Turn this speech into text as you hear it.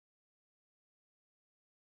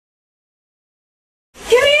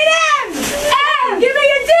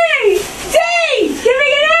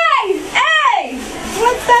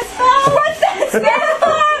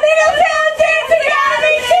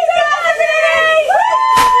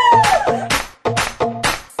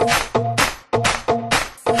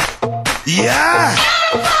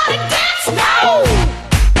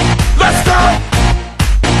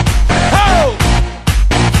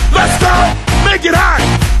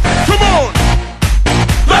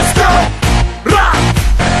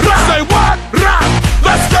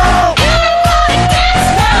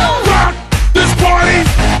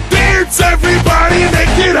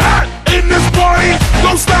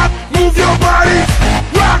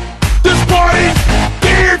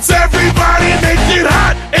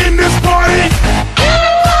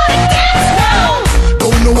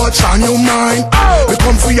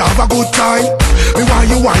a good time. Me want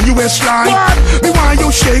you wind your waistline. Me want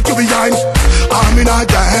you shake your behind. I'm in a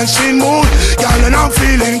dancing mood, girl, and I'm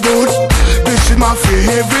feeling good. This is my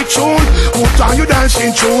favorite tune. Put on your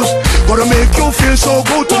dancing shoes. Gonna make you feel so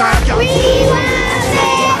good tonight, girl.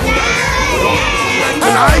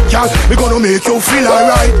 Tonight, girl, we gonna make you feel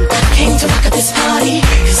alright. I came to rock at this party,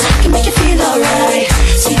 'cause I can make you feel alright.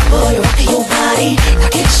 Sweet boy, rock your body,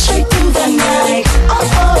 rock it straight through the night.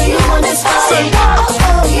 Oh, you want this party?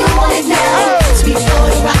 Oh, you want it now? Sweet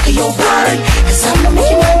boy, rock your body, 'cause I'm gonna make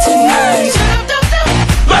you mine tonight.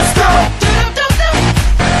 Let's go!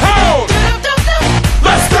 Hold!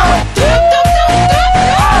 Let's go!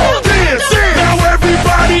 Oh, dance! Now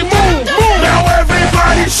everybody move! Now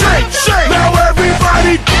everybody shake! Now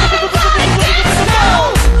everybody...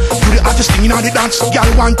 You the hottest thing in the dance,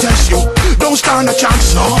 girl, want test you. Don't stand a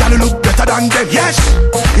chance, no. Girl, you look better than them, yes.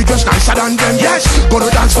 You just nicer than them, yes. Gonna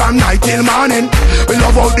dance from night till morning. We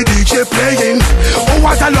love all the DJ playing. Oh,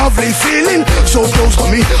 what a lovely feeling. So close to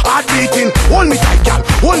me, heart beating. Hold me tight, girl,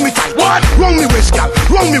 hold me tight. What? Wrong me waist, girl,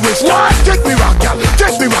 wrong me waist. What? Take me rock, girl,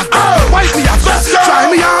 take me rock, girl. Oh. Wipe me off, Let's go. try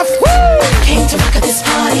me off. I came to rock at this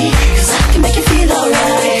party, 'cause I can make you feel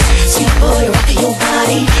alright. Sweet boy, rock your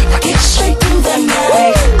body, rock it straight through the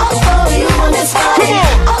night. Oh, you want this party?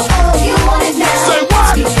 Oh, you want it now? Say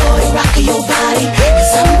what? Sweet boy, rock your body,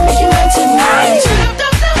 'cause I'm gonna make you mine tonight.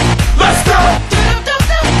 Let's go!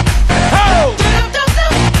 Hold!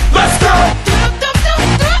 Let's go!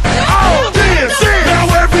 Oh, dance! Now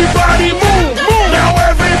everybody move! Now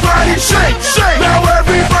everybody shake! Now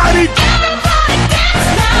everybody...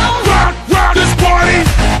 Rock this party!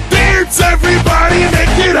 Dance everybody!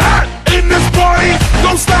 Make it hot in this party!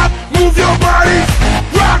 Don't stop, move your body!